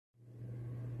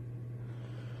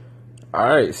All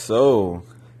right, so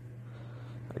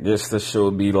I guess this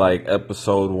should be like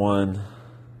episode one,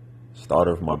 start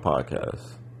of my podcast.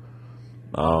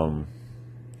 Um,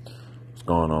 what's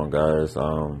going on, guys?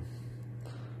 I'm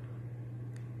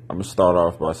gonna start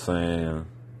off by saying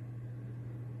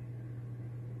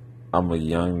I'm a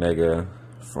young nigga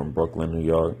from Brooklyn, New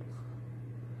York.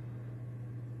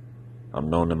 I'm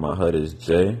known in my hood as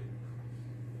Jay.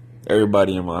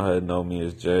 Everybody in my hood know me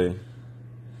as Jay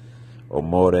or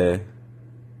More.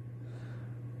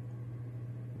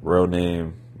 Real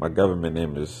name, my government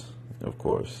name is, of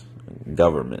course,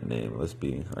 government name.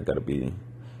 I gotta be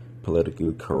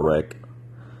politically correct.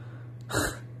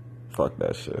 Fuck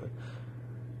that shit.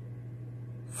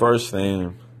 First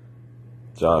name,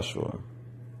 Joshua.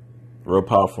 Real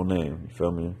powerful name, you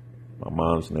feel me? My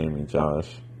mom's name is Josh.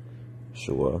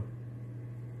 Shua.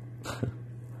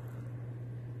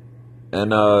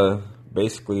 And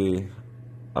basically,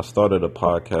 I started a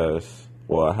podcast.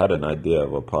 Well, I had an idea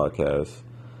of a podcast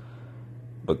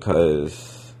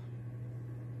because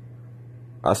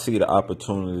I see the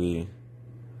opportunity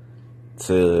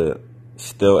to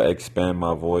still expand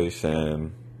my voice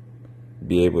and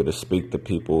be able to speak to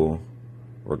people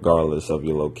regardless of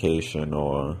your location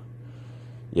or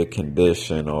your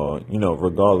condition or,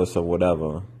 regardless of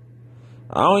whatever.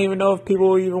 I don't even know if people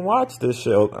will even watch this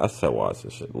shit. I said watch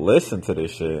this shit. Listen to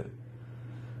this shit.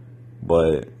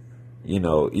 But,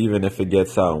 even if it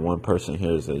gets out and one person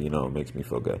hears it, it makes me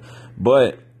feel good.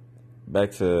 But back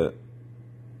to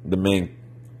the main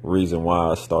reason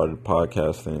why I started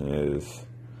podcasting is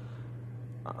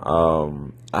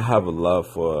I have a love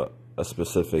for a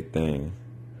specific thing,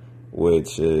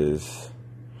 which is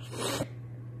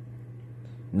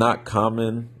not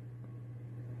common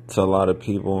to a lot of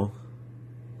people,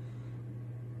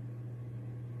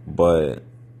 but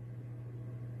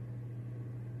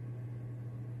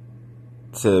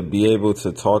to be able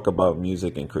to talk about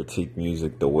music and critique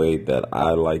music the way that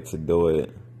I like to do it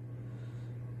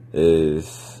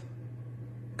is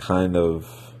kind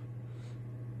of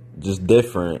just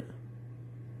different.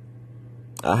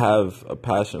 I have a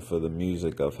passion for the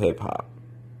music of hip-hop.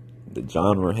 The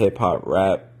genre hip-hop,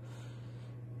 rap,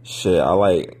 shit. I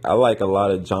like a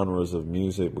lot of genres of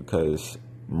music because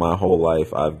my whole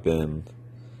life I've been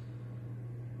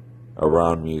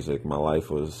around music. My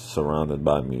life was surrounded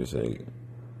by music.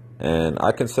 And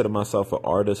I consider myself an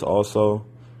artist also,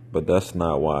 but that's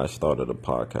not why I started a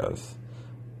podcast.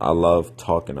 I love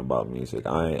talking about music.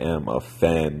 I am a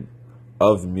fan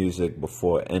of music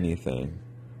before anything.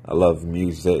 I love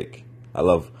music. I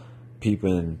love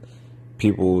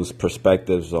people's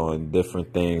perspectives on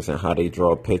different things and how they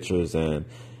draw pictures, and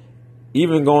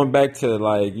even going back to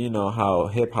how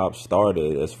hip hop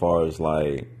started as far as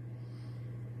in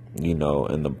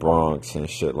the Bronx and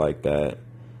shit like that.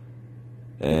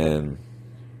 And,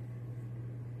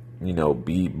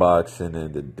 beatboxing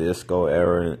and the disco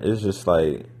era. It's just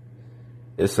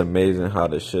it's amazing how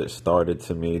the shit started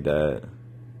to me that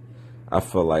I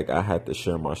feel like I had to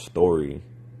share my story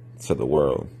to the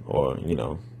world or,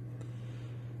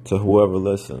 to whoever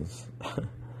listens.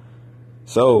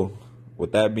 So,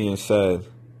 with that being said,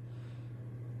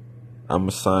 I'm going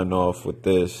to sign off with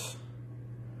this.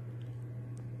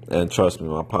 And trust me,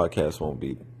 my podcast won't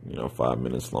be 5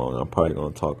 minutes long. I'm probably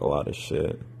going to talk a lot of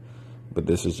shit. But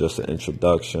this is just an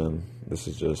introduction. This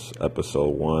is just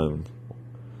episode 1,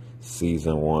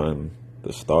 season 1,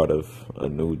 the start of a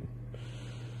new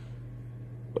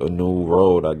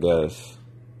road, I guess.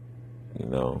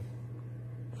 I'm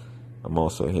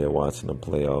also here watching the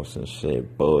playoffs and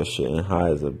shit, bullshitting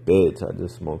high as a bitch. I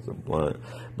just smoked a blunt.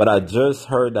 But I just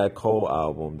heard that Cole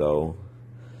album, though.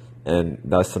 And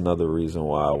that's another reason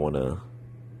why I want to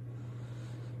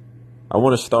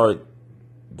start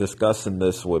discussing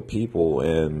this with people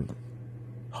and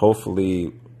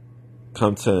hopefully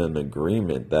come to an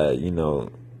agreement that,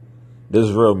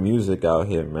 there's real music out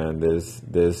here, man.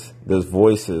 There's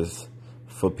voices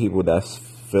for people that's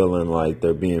feeling like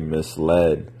they're being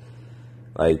misled,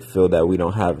 feel that we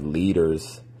don't have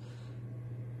leaders.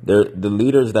 The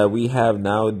leaders that we have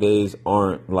nowadays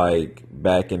aren't like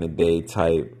back in the day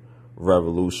type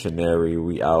revolutionary.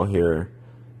 We out here,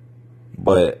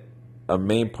 but a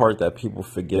main part that people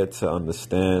forget to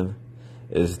understand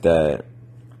is that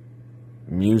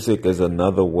music is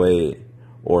another way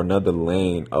or another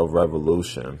lane of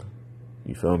revolution.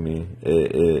 You feel me?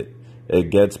 It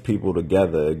gets people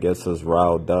together. It gets us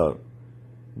riled up,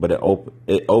 but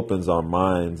it opens our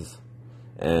minds,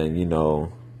 and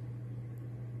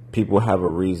people have a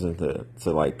reason to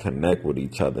connect with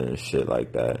each other and shit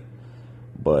like that.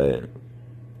 But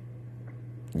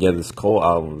yeah, this Cole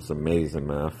album is amazing,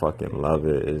 man. I fucking love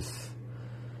it.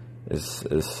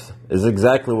 It's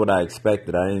exactly what I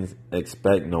expected. I didn't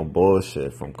expect no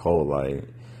bullshit from Cole. Like,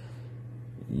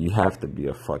 you have to be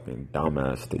a fucking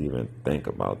dumbass to even think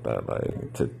about that.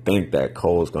 Like, to think that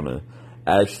Cole's gonna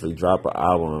actually drop an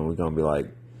album and we're gonna be like,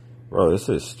 bro, this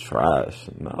is trash.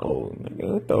 No,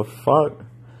 nigga, what the fuck?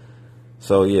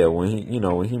 So yeah,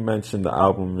 when he mentioned the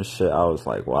album and shit, I was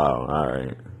like, wow, all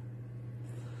right.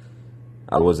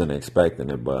 I wasn't expecting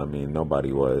it, but I mean,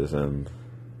 nobody was. And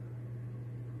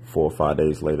 4 or 5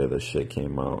 days later, the shit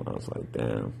came out. I was like,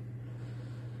 damn.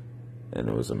 And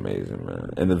it was amazing, man.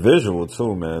 And the visual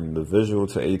too, man. The visual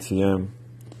to ATM.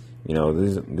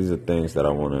 These are things that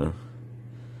I want to,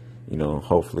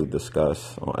 hopefully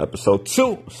discuss on episode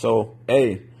 2. So,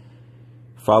 hey,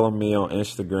 follow me on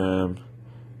Instagram,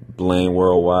 Blame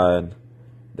Worldwide.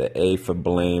 The A for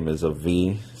Blame is a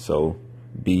V, so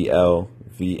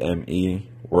BLVME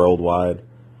Worldwide.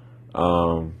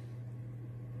 The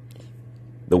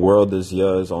World Is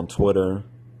Yours on Twitter.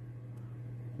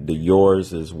 The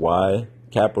Yours is Y,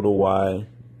 capital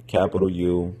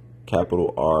U,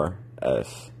 capital R,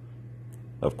 S.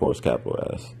 Of course, capital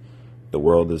S. The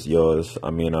World Is Yours.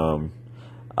 I mean, I'll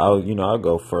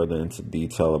go further into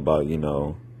detail about,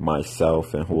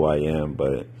 myself and who I am,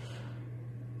 but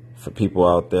for people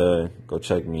out there, go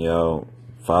check me out,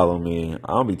 follow me.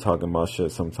 I'll be talking about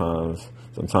shit sometimes.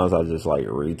 Sometimes I just like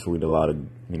retweet a lot of,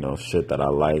 shit that I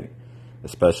like,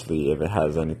 especially if it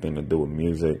has anything to do with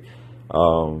music.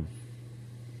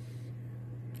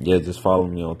 Yeah, just follow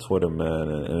me on Twitter, man,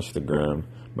 and Instagram.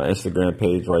 My Instagram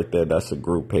page right there, that's a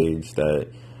group page that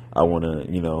I want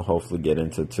to, hopefully get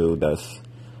into too. That's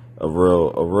a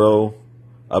real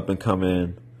up and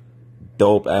coming,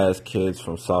 dope ass kids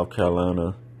from South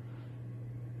Carolina.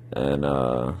 And,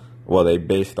 they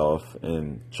based off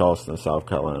in Charleston, South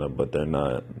Carolina, but they're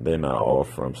not all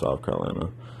from South Carolina.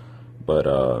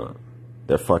 But,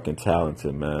 they're fucking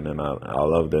talented, man, and I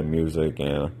love their music,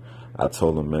 and I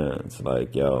told them, man, it's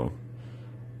like, yo,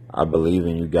 I believe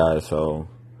in you guys, so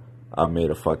I made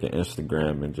a fucking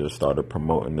Instagram and just started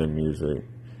promoting their music.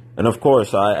 And of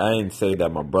course, I didn't say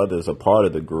that my brother's a part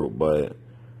of the group, but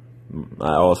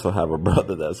I also have a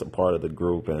brother that's a part of the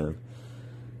group, and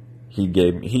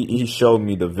he showed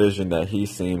me the vision that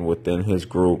he's seen within his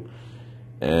group,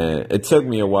 and it took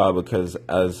me a while because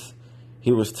as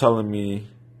he was telling me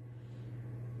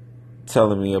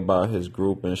about his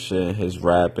group and shit, his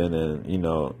rapping,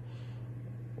 and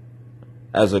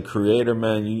as a creator,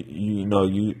 man,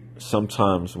 you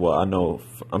sometimes, well, I know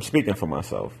I'm speaking for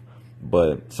myself,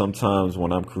 but sometimes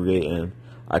when I'm creating,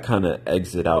 I kind of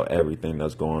exit out everything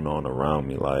that's going on around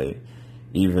me, like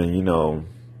even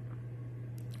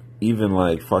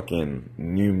like fucking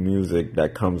new music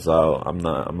that comes out, I'm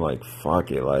like,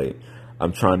 fuck it, like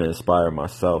I'm trying to inspire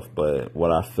myself, but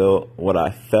what I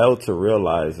failed to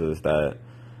realize is that,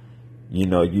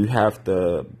 you have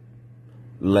to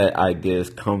let ideas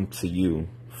come to you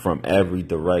from every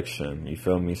direction. You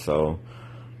feel me? So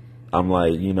I'm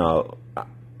like,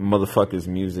 motherfuckers'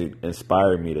 music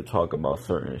inspired me to talk about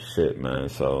certain shit, man.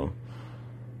 So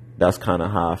that's kind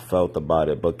of how I felt about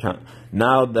it. But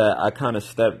now that I kind of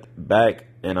stepped back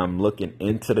and I'm looking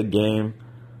into the game,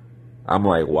 I'm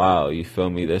like, wow, you feel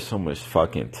me? There's so much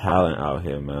fucking talent out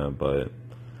here, man. But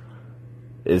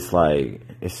it's like,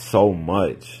 it's so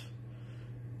much.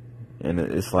 And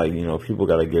it's like, people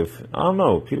got to give, I don't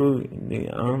know, you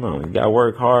got to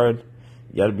work hard.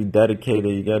 You got to be dedicated.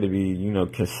 You got to be,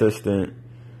 consistent.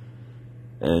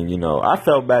 And, I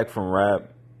fell back from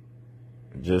rap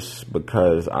just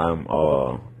because I'm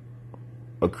a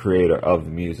creator of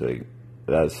music.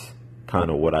 That's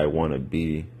kind of what I want to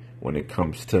be when it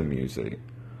comes to music.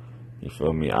 You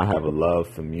feel me? I have a love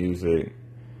for music,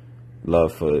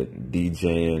 love for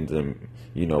DJing and,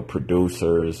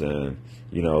 producers, and,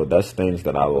 that's things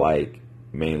that I like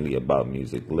mainly about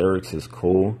music. Lyrics is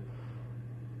cool,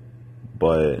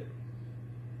 but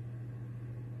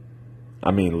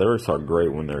I mean, lyrics are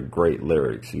great when they're great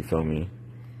lyrics, you feel me?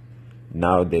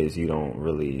 Nowadays, you don't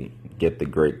really get the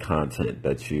great content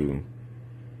that you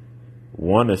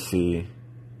want to see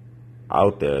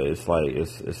out there. It's like,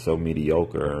 it's so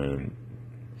mediocre, and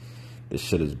this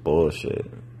shit is bullshit.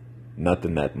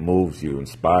 Nothing that moves you,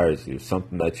 inspires you,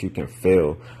 something that you can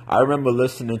feel. I remember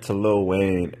listening to Lil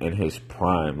Wayne in his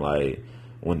prime, like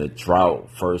when the drought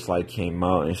first like came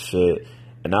out and shit.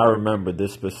 And I remember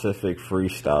this specific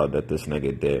freestyle that this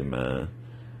nigga did, man.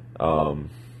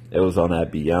 It was on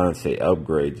that Beyonce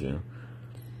Upgrade You.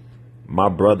 My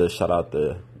brother, shout out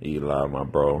to Eli, my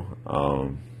bro.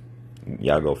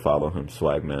 Y'all go follow him,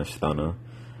 Swagman Stunner.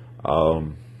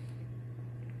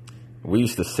 We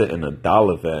used to sit in a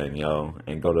dollar van, yo,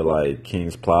 and go to like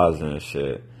King's Plaza and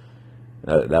shit.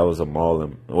 That was a mall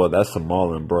in, well, that's a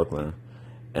mall in Brooklyn.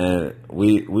 And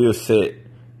we would sit,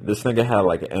 this nigga had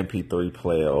like an MP3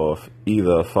 player off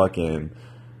either fucking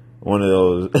one of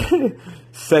those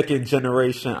second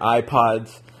generation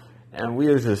iPods. And we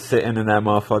was just sitting in that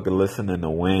motherfucker listening to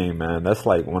Wayne, man. That's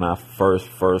like when I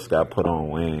first got put on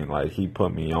Wayne. Like, he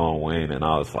put me on Wayne, and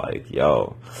I was like,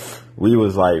 yo. We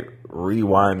was like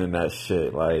rewinding that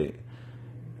shit. Like,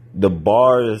 the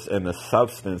bars and the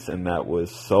substance in that was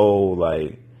so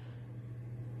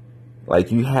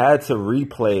like you had to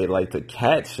replay it, like, to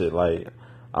catch it. Like,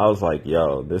 I was like,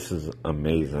 yo, this is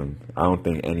amazing. I don't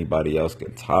think anybody else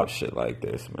can top shit like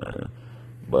this, man.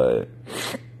 But,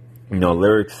 you know,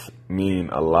 lyrics mean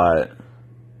a lot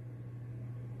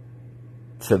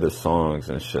to the songs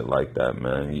and shit like that,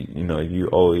 man. You know, you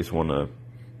always want to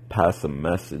pass a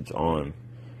message on,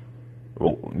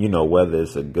 you know, whether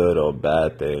it's a good or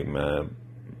bad thing, man.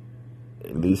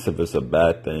 At least if it's a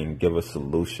bad thing, give a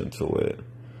solution to it.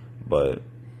 But,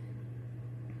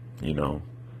 you know,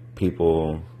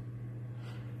 people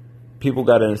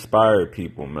got to inspire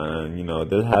people, man. You know,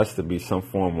 there has to be some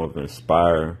form of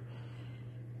inspirement.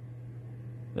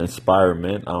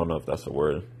 I don't know if that's a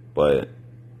word, but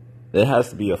there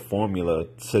has to be a formula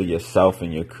to yourself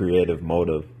and your creative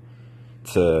motive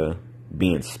to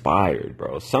be inspired,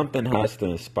 bro. Something has to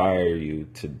inspire you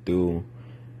to do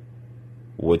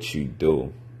what you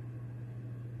do.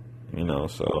 You know,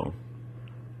 so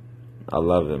I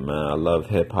love it, man. I love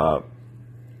hip hop.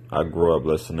 I grew up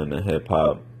listening to hip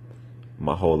hop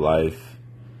my whole life.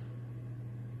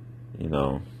 You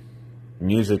know,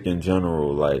 music in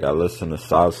general. Like, I listen to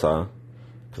salsa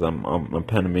because I'm a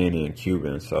Panamanian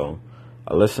Cuban, so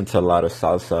I listen to a lot of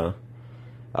salsa.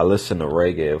 I listen to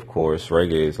reggae, of course.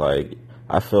 Reggae is like,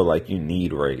 I feel like you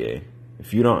need reggae.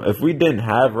 If we didn't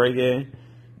have reggae,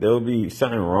 there would be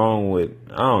something wrong with,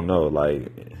 I don't know, like,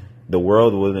 the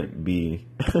world wouldn't be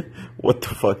what the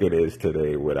fuck it is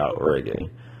today without reggae.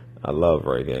 I love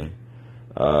reggae.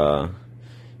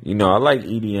 You know, I like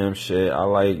EDM shit. I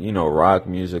like, you know, rock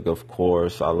music, of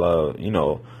course. I love, you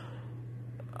know,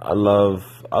 I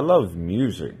love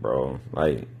music, bro.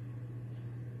 Like,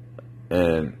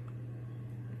 and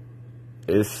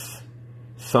it's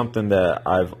something that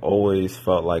I've always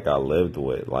felt like I lived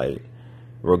with. Like,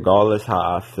 regardless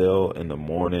how I feel in the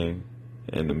morning,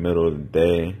 in the middle of the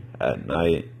day, at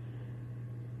night,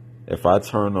 if I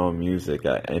turn on music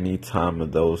at any time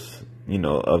of those, you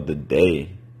know, of the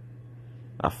day,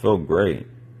 I feel great.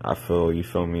 You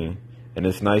feel me? And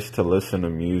it's nice to listen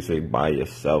to music by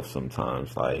yourself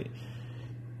sometimes. Like,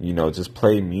 you know, just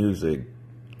play music,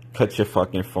 cut your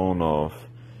fucking phone off,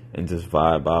 and just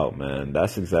vibe out, man.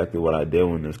 That's exactly what I did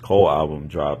when this Cole album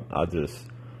dropped. I just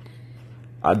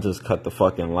cut the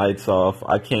fucking lights off.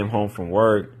 I came home from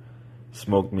work,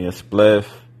 smoked me a spliff.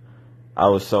 I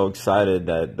was so excited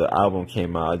that the album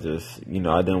came out. I just, you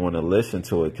know, I didn't want to listen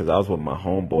to it because I was with my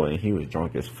homeboy and he was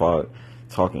drunk as fuck,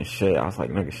 talking shit. I was like,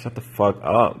 nigga, shut the fuck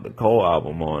up. The Cole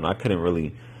album on. I couldn't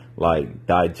really, like,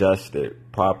 digest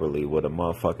it properly with a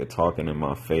motherfucker talking in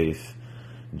my face,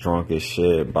 drunk as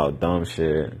shit about dumb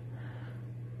shit.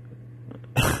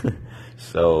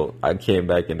 So I came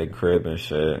back in the crib and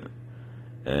shit,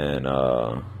 and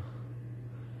I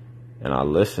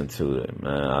listened to it,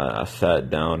 man. I sat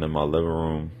down in my living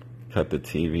room, cut the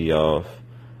TV off,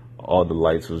 all the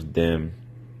lights was dim,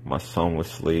 my son was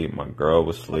asleep, my girl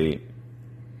was asleep,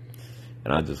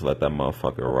 and I just let that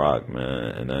motherfucker rock,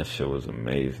 man. And that shit was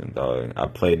amazing, dog. I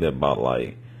played it about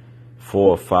like 4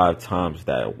 or 5 times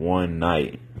that one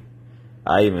night.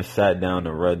 I even sat down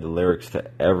and read the lyrics to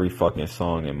every fucking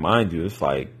song. And mind you, it's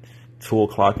like 2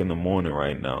 o'clock in the morning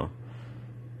right now.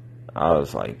 I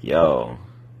was like, yo.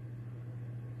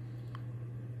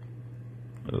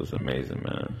 It was amazing,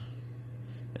 man.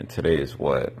 And today is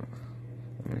what?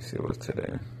 Let me see what's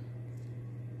today.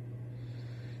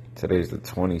 Today's the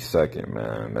 22nd,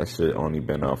 man. That shit only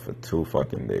been out for 2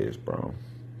 fucking days, bro.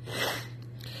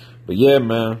 But yeah,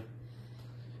 man.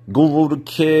 Guru the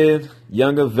Kid,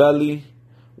 Younger Valley,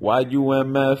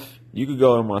 YUMF. You could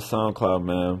go on my SoundCloud,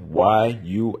 man.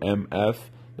 YUMF.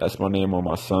 That's my name on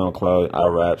my SoundCloud. I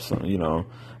rap some, you know.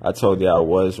 I told you I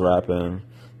was rapping.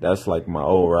 That's like my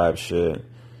old rap shit.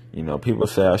 You know, people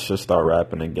say I should start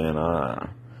rapping again. I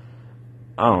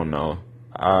don't know.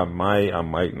 I might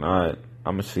not.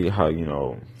 I'm gonna see how, you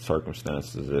know,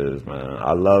 circumstances is, man.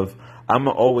 I'm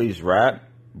gonna always rap,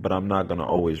 but I'm not gonna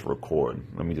always record.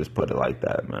 Let me just put it like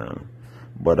that, man.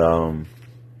 But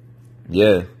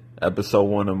yeah, episode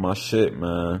 1 of my shit,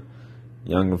 man.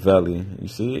 Young Valley. You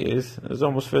see, it's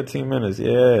almost 15 minutes.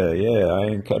 Yeah, I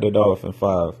ain't cut it off in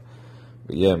 5.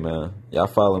 But yeah, man. Y'all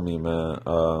follow me, man.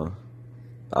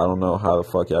 I don't know how the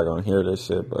fuck y'all gonna hear this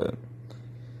shit, but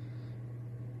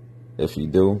if you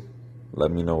do, let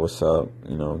me know what's up.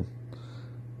 You know,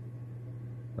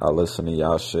 I'll listen to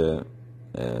y'all shit,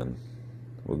 and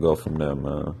we'll go from there,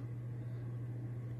 man.